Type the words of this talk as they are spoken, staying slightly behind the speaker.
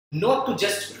not to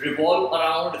just revolve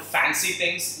around fancy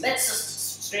things. Let's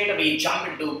just straight away jump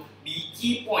into the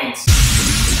key points.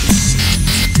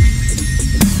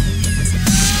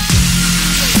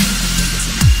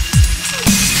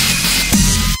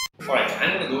 Alright,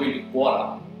 I'm going to go into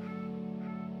Quora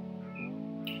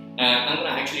and I'm going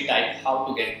to actually type how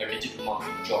to get a digital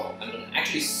marketing job. I'm going to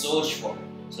actually search for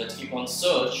it. So let's click on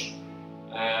search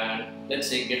and let's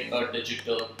say get a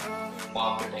digital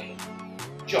marketing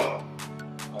job.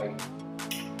 Right.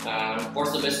 And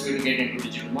what's the best way to get into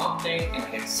digital marketing? Can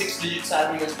I get 6-digit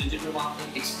salary as digital marketing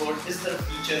expert? Is there a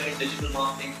feature in digital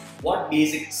marketing? What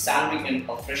basic salary can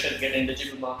a fresher get in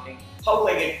digital marketing? How do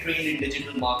I get trained in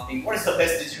digital marketing? What is the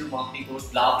best digital marketing course?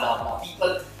 Blah blah blah.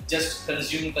 People just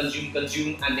consume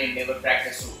and they never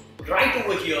practice. So right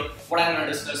over here, what I'm going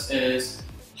to discuss is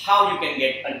how you can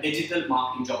get a digital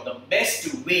marketing job. The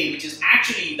best way, which is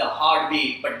actually the hard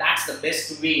way, but that's the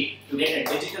best way to get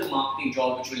a digital marketing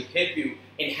job, which will help you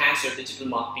enhance your digital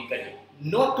marketing career.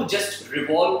 Not to just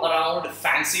revolve around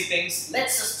fancy things.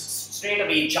 Let's just straight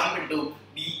away jump into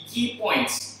the key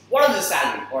points. What is the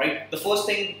salary? Alright, the first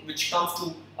thing which comes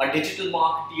to a digital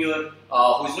marketer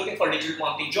who is looking for a digital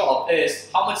marketing job is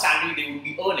how much salary they would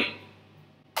be earning.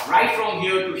 Right from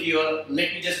here to here,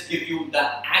 let me just give you the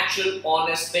actual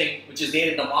honest thing which is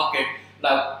there in the market.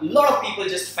 Now, a lot of people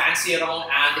just fancy around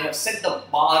and they have set the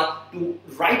bar to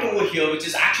right over here, which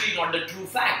is actually not the true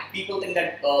fact. People think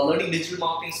that learning digital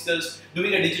marketing skills,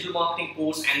 doing a digital marketing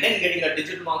course and then getting a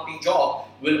digital marketing job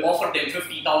will offer them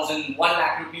 50,000, 1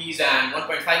 lakh rupees and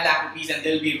 1.5 lakh rupees and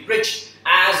they'll be rich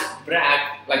as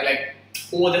brag like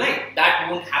over the night. That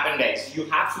won't happen, guys. You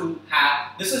have to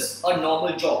have, this is a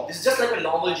normal job. This is just like a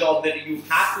normal job where you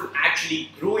have to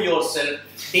actually grow yourself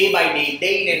day by day,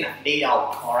 day in and day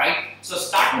out. Alright. So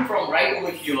starting from right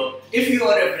over here, if you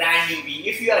are a brand newbie,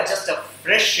 if you are just a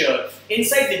fresher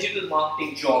inside digital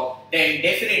marketing job, then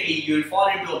definitely you will fall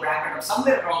into a bracket of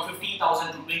somewhere around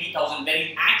 15,000 to 20,000,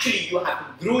 wherein actually you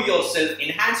have to grow yourself,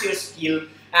 enhance your skill,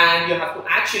 and you have to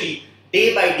actually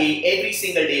day by day, every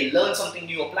single day, learn something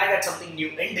new, apply that something new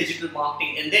in digital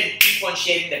marketing, and then keep on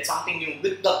sharing that something new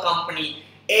with the company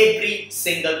every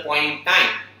single point in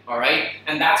time. Alright,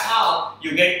 and that's how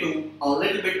you get to a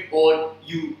little bit, or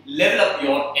you level up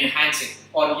your enhancing,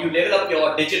 or you level up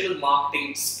your digital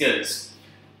marketing skills.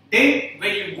 Then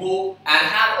when you go and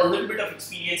have a little bit of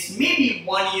experience, maybe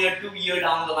 1 year, 2 years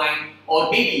down the line,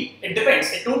 or maybe, it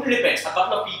depends, it totally depends. A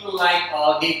couple of people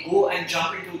they go and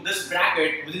jump into this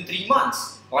bracket within 3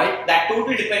 months, right? That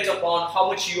totally depends upon how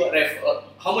much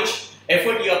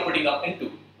effort you are putting up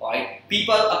into, right? A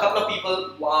couple of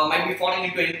people might be falling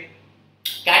into a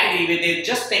category where they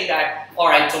just think that,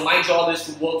 alright, so my job is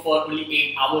to work for only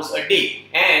 8 hours a day,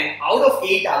 and out of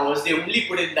 8 hours they only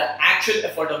put in the actual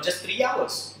effort of just 3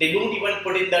 hours. They don't even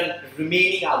put in the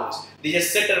remaining hours. They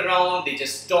just sit around, they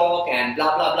just talk and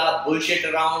blah blah blah, bullshit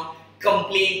around,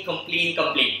 complain.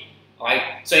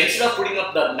 Alright, so instead of putting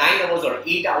up the 9 hours or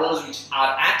 8 hours which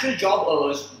are actual job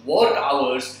hours, work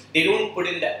hours, they don't put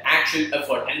in the actual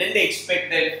effort, and then they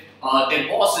expect their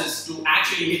bosses to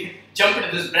actually jump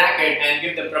into this bracket and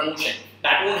give them promotion.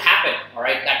 That won't happen,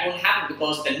 alright? That won't happen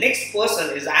because the next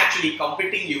person is actually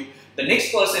competing you. The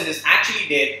next person is actually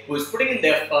there who is putting in the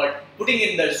effort, putting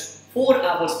in the 4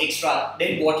 hours extra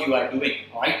than what you are doing,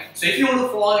 alright? So if you want to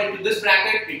fall into this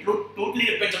bracket, it totally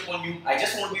depends upon you. I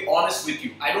just want to be honest with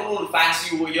you. I don't want to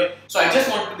fancy over here. So I just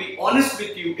want to be honest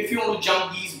with you. If you want to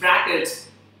jump these brackets,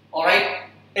 alright,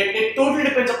 it totally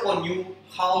depends upon you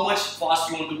how much fast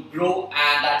you want to grow,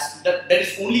 and that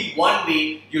is only one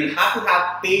way. You'll have to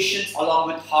have patience along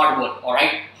with hard work,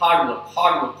 alright? Hard work.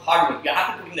 You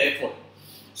have to put in the effort.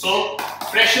 So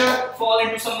fresher fall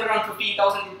into somewhere around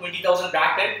 15,000 to 20,000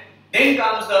 bracket. Then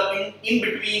comes the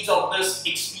in-betweens of this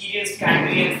experienced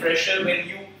category and fresher, when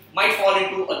you might fall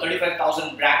into a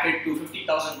 35,000 bracket to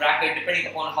 50,000 bracket, depending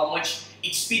upon how much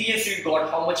experience you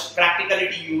got, how much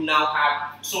practicality you now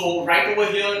have. So right over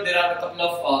here, there are a couple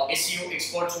of SEO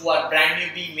experts who are brand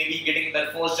newbie, maybe getting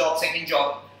their first job, second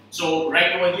job. So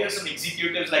right over here, some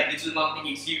executives like digital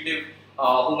marketing executive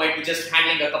who might be just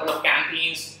handling a couple of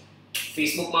campaigns,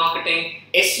 Facebook marketing,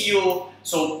 SEO.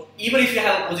 So even if you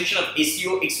have a position of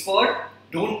SEO expert,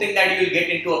 don't think that you will get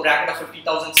into a bracket of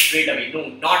 50,000 straight away. No,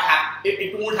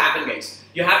 it won't happen, guys.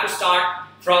 You have to start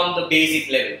from the basic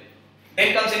level.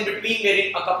 Then comes in between,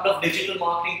 wherein a couple of digital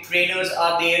marketing trainers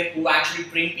are there who actually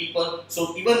train people.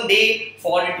 So even they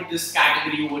fall into this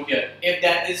category over here. If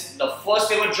that is the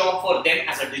first ever job for them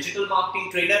as a digital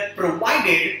marketing trainer,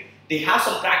 provided they have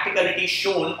some practicality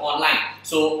shown online.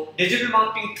 So digital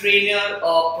marketing trainer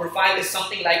profile is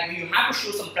something like you have to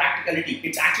show some practicality.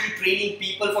 It's actually training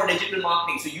people for digital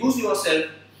marketing. So use yourself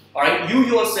Alright, you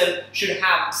yourself should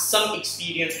have some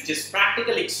experience, which is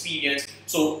practical experience.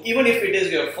 So even if it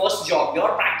is your first job,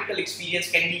 your practical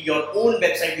experience can be your own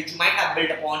website, which you might have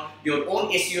built upon, your own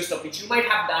SEO stuff, which you might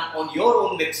have done on your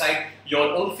own website,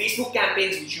 your own Facebook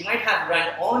campaigns, which you might have run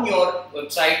on your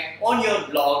website, on your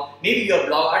blog, maybe your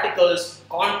blog articles,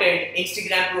 content,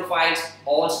 Instagram profiles,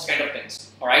 all such kind of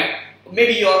things. Alright,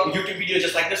 maybe your YouTube video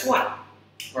just like this one.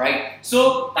 Right,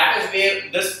 so that is where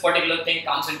this particular thing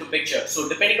comes into picture. So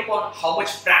depending upon how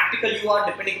much practical you are,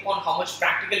 depending upon how much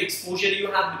practical exposure you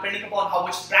have, depending upon how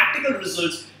much practical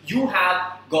results you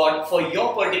have got for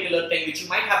your particular thing, which you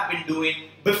might have been doing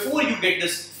before you get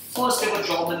this first ever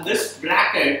job in this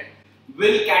bracket,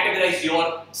 will categorize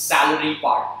your salary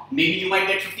part. Maybe you might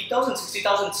get 50,000,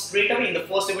 60,000 straight away in the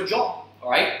first ever job.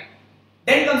 Alright,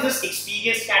 then comes this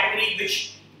experience category,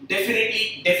 which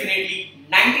definitely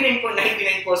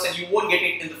 99.99% you won't get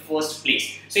it in the first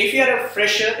place. So if you are a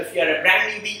fresher, if you are a brand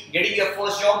newbie getting your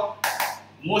first job,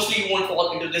 mostly you won't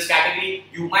fall into this category.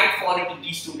 You might fall into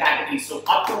these two categories. So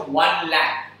up to 1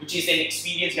 lakh, which is an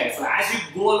experience guide. So as you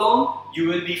go along, you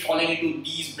will be falling into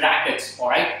these brackets,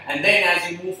 alright? And then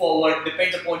as you move forward,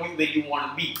 depends upon you where you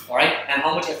want to be, alright? And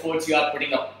how much efforts you are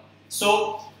putting up.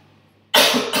 So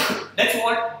that's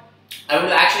what I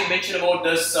will actually mention about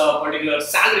this particular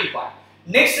salary part.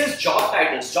 Next is job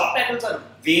titles. Job titles are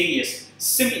various.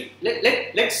 Simply,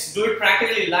 let's do it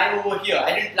practically live over here.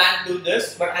 I didn't plan to do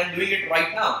this, but I'm doing it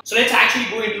right now. So let's actually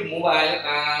go into mobile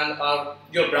and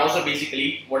your browser,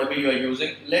 basically, whatever you are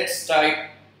using. Let's type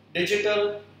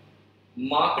digital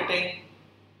marketing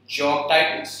job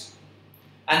titles.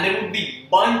 And there would be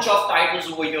bunch of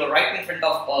titles over here right in front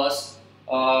of us.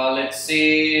 Let's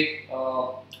say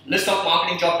list of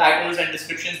marketing job titles and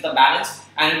descriptions, the balance,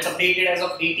 and it's updated as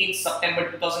of 18th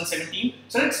September 2017.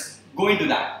 So let's go into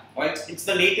that. Right? It's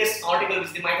the latest article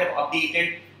which they might have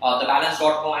updated, the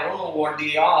balance.com. I don't know what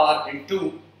they are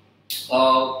into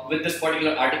with this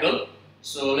particular article.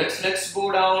 So let's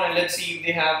go down and let's see if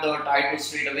they have the title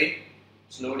straight away.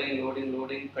 It's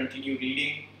loading, continue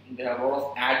reading. They have a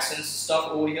lot of AdSense stuff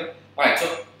over here. Alright,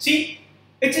 so see,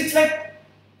 it's like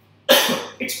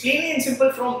it's plainly and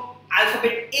simple from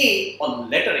alphabet A or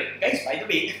letter A. Guys, by the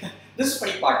way, this is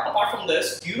funny part. Apart from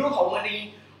this, do you know how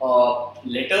many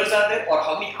letters are there or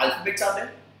how many alphabets are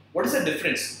there? What is the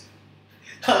difference?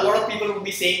 A lot of people would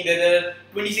be saying there are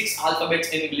 26 alphabets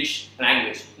in English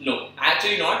language. No,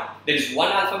 actually not. There is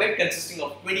one alphabet consisting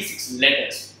of 26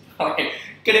 letters. Okay,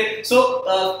 correct.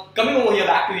 So coming over here,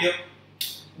 back to here,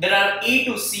 there are A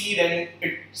to C, then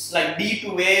it's like D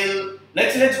to L.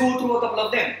 Let's go through a couple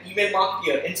of them. Email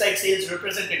marketer, inside sales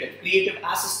representative, creative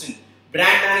assistant,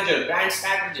 brand manager, brand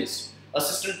strategist,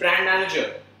 assistant brand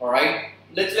manager. All right.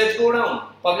 Let's go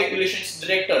down. Public relations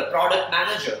director, product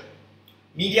manager,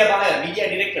 media buyer, media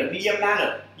director, media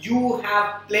planner. You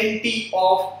have plenty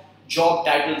of job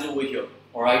titles over here.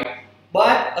 All right.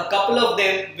 But a couple of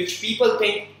them which people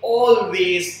think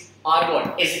always are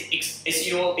what?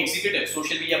 SEO executive,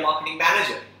 social media marketing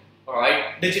manager.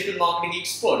 Alright, digital marketing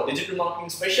expert, digital marketing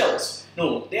specialist.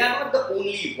 No, they are not the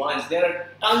only ones. There are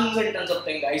tons and tons of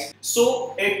things, guys.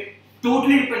 So it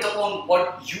totally depends upon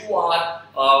what you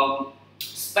are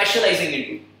specializing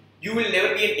into. You will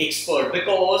never be an expert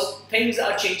because things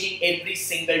are changing every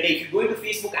single day. If you go into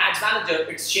Facebook Ads Manager,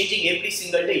 it's changing every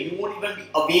single day. You won't even be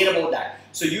aware about that.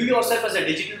 So you yourself as a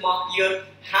digital marketer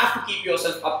have to keep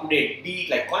yourself up to date. Be it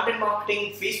like content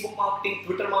marketing, Facebook marketing,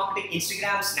 Twitter marketing,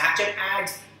 Instagram, Snapchat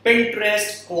ads,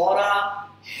 Pinterest, Quora,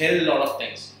 hell lot of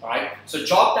things. Alright. So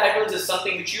job titles is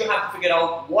something which you have to figure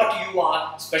out what you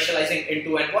are specializing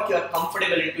into and what you are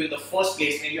comfortable into in the first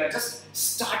place when you are just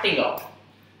starting out.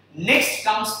 Next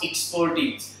comes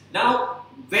expertise. Now,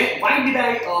 why did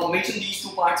I mention these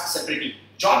two parts separately?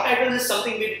 Job title is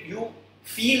something that you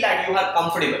feel that you are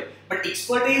comfortable, but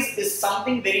expertise is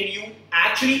something wherein you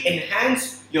actually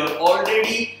enhance your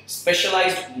already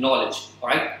specialized knowledge. All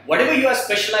right, whatever you are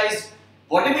specialized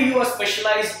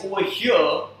over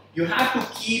here, you have to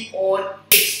keep on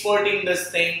experting this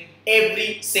thing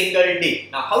every single day.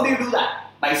 Now, how do you do that?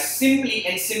 By simply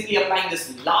applying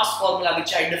this last formula,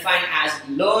 which I define as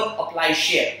learn, apply,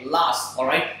 share. Last, all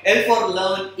right. L for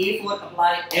learn, A for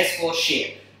apply, S for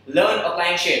share. Learn, apply,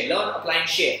 and share. Learn, apply, and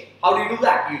share. How do you do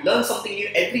that? You learn something new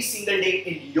every single day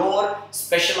in your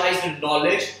specialized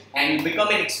knowledge, and you become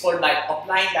an expert by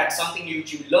applying that something new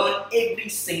which you learn every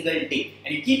single day.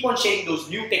 And you keep on sharing those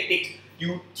new techniques.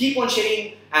 You keep on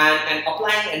sharing and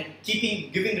applying and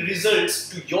giving results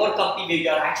to your company where you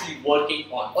are actually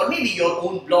working on, or maybe your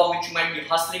own blog which you might be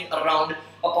hustling around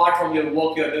apart from your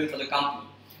work you are doing for the company.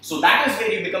 So that is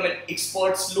where you become an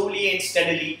expert slowly and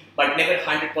steadily, but never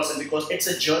 100%, because it's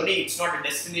a journey, it's not a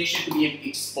destination to be an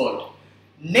expert.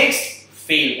 Next,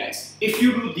 fail, guys. If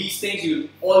you do these things, you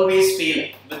will always fail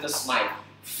with a smile.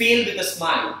 Fail with a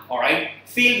smile, alright?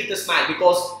 Fail with a smile,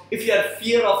 because if you have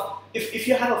if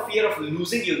you have a fear of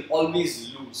losing, you'll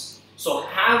always lose. So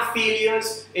have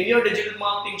failures in your digital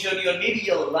marketing journey, or maybe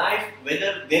your life,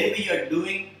 wherever you are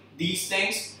doing these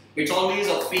things, it's always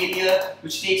a failure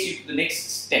which takes you to the next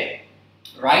step,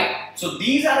 right? So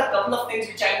these are a couple of things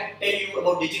which I can tell you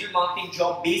about digital marketing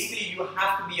job. Basically, you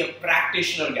have to be a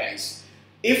practitioner, guys.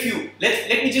 If you, let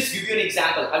me just give you an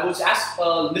example. I was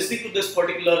listening to this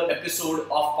particular episode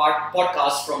of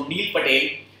podcast from Neil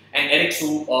Patel and Eric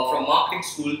Su from Marketing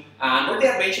School, and what they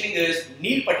are mentioning is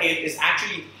Neil Patel is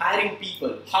actually hiring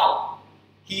people. How?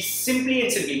 He simply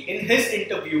in his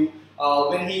interview,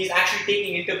 when he is actually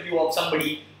taking interview of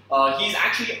somebody, he's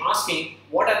actually asking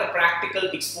what are the practical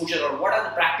exposure or what are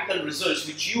the practical results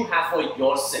which you have for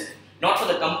yourself, not for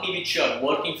the company which you are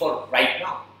working for right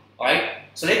now. Alright?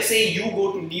 So let's say you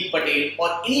go to Neil Patel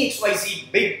or any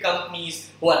XYZ big companies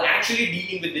who are actually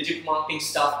dealing with digital marketing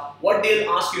stuff. What they'll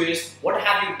ask you is, what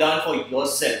have you done for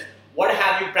yourself? What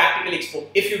have you practically exposed?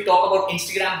 If you talk about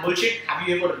Instagram bullshit, have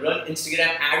you ever run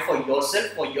Instagram ad for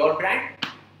yourself, for your brand?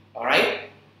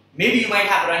 Alright? Maybe you might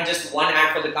have run just one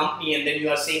ad for the company and then you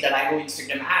are saying that I know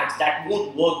Instagram ads. That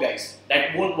won't work, guys.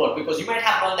 That won't work, because you might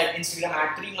have run that Instagram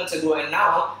ad 3 months ago and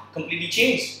now completely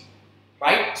changed.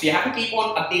 Right? So you have to keep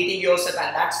on updating yourself,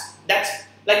 and that's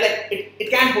it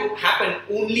can happen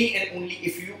only and only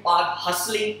if you are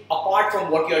hustling apart from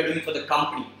what you are doing for the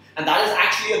company. And that is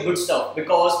actually a good stuff,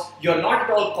 because you are not at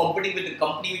all competing with the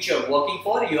company which you are working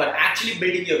for. You are actually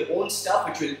building your own stuff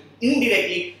which will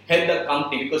indirectly help the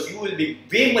company, because you will be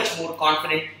way much more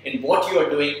confident in what you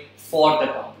are doing for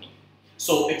the company.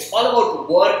 So it's all about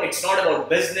work. It's not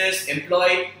about business,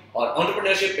 employee or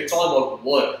entrepreneurship. It's all about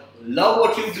work. Love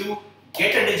what you do.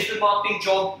 Get a digital marketing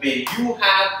job where you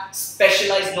have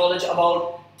specialized knowledge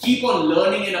about. Keep on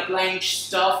learning and applying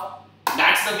stuff.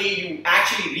 That's the way you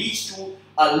actually reach to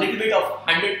a little bit of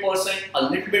 100%, a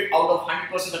little bit out of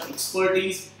 100% of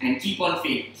expertise, and keep on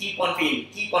failing, keep on failing,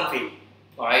 keep on failing.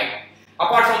 Alright?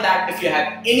 Apart from that, if you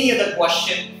have any other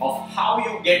question of how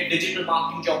you get digital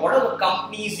marketing job, what are the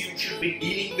companies you should be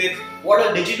dealing with, what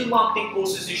are digital marketing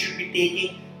courses you should be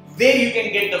taking, where you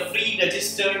can get the free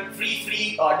registered,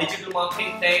 free digital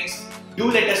marketing things, do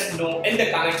let us know in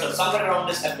the comments or somewhere around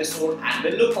this episode, and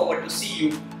we'll look forward to see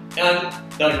you on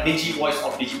the Digi voice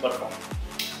of Digiperform.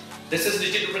 This is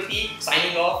Digital Pratik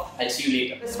signing off. I'll see you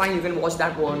later. It's fine, you can watch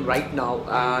that one right now,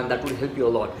 and that will help you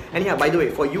a lot. And yeah, by the way,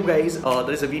 for you guys,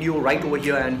 there is a video right over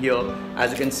here and here,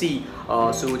 as you can see.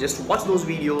 So just watch those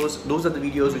videos. Those are the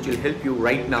videos which will help you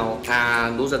right now,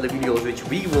 and those are the videos which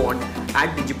we want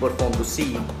at Digiperform to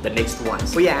see the next one.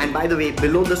 So yeah, and by the way,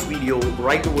 below this video,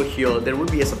 right over here, there will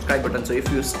be a subscribe button. So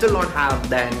if you still don't have,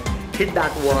 then hit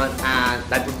that one, and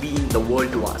that would mean the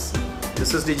world to us.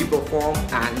 This is Digiperform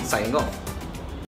and signing off.